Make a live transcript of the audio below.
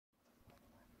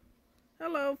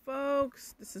Hello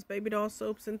folks, this is Baby Doll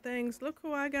Soaps and Things. Look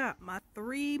who I got, my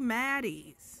 3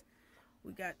 Maddies.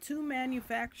 We got 2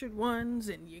 manufactured ones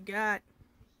and you got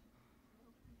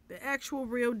the actual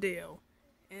real deal.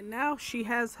 And now she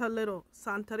has her little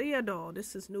Santeria doll.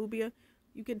 This is Nubia.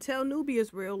 You can tell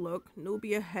Nubia's real look.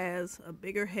 Nubia has a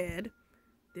bigger head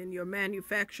than your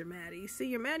manufactured Maddie. See,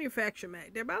 your manufactured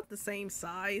Maddie, they're about the same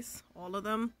size, all of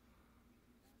them.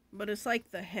 But it's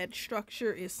like the head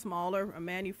structure is smaller. A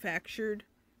manufactured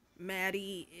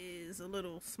Maddie is a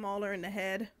little smaller in the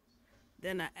head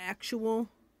than an actual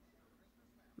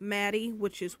Maddie,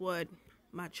 which is what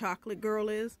my chocolate girl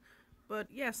is. But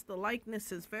yes, the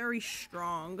likeness is very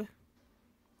strong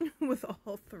with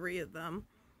all 3 of them.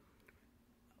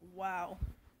 Wow.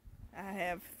 I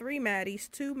have 3 Maddies,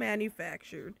 2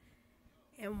 manufactured,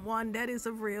 and 1 that is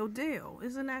a real deal.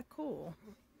 Isn't that cool?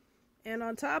 And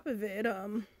on top of it,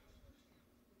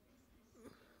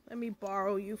 let me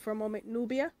borrow you for a moment,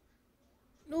 Nubia.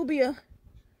 Nubia,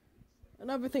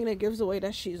 another thing that gives away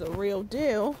that she's a real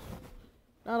deal,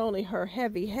 not only her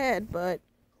heavy head, but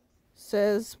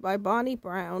says by Bonnie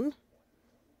Brown,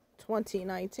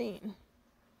 2019.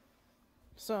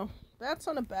 So that's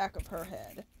on the back of her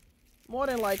head. More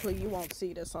than likely you won't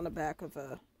see this on the back of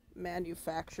a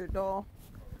manufactured doll.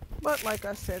 But like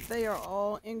I said, they are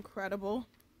all incredible.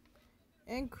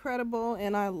 Incredible,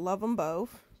 and I love them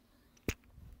both.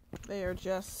 They are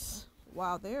just,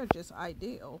 wow, they are just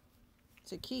ideal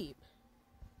to keep.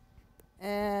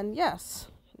 And yes,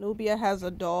 Nubia has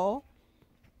a doll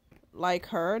like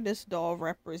her. This doll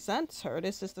represents her.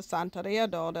 This is the Santeria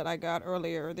doll that I got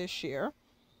earlier this year.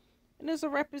 And it's a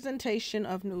representation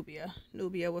of Nubia.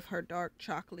 Nubia with her dark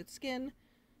chocolate skin.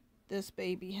 This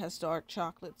baby has dark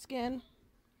chocolate skin.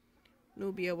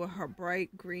 Nubia with her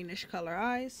bright greenish color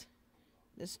eyes.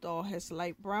 This doll has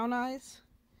light brown eyes.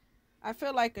 I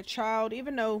feel like a child,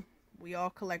 even though we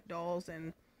all collect dolls,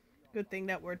 and good thing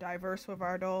that we're diverse with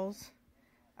our dolls,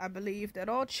 I believe that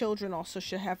all children also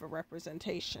should have a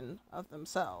representation of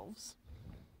themselves.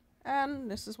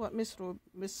 And this is what Miss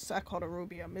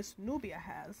Nubia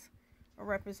has, a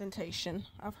representation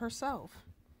of herself.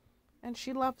 And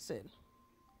she loves it.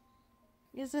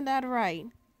 Isn't that right?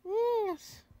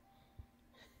 Yes.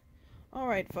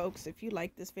 Alright folks, if you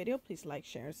like this video, please like,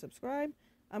 share, and subscribe.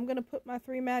 I'm going to put my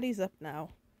 3 Maddies up now.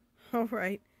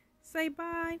 Alright, say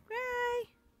bye. Bye.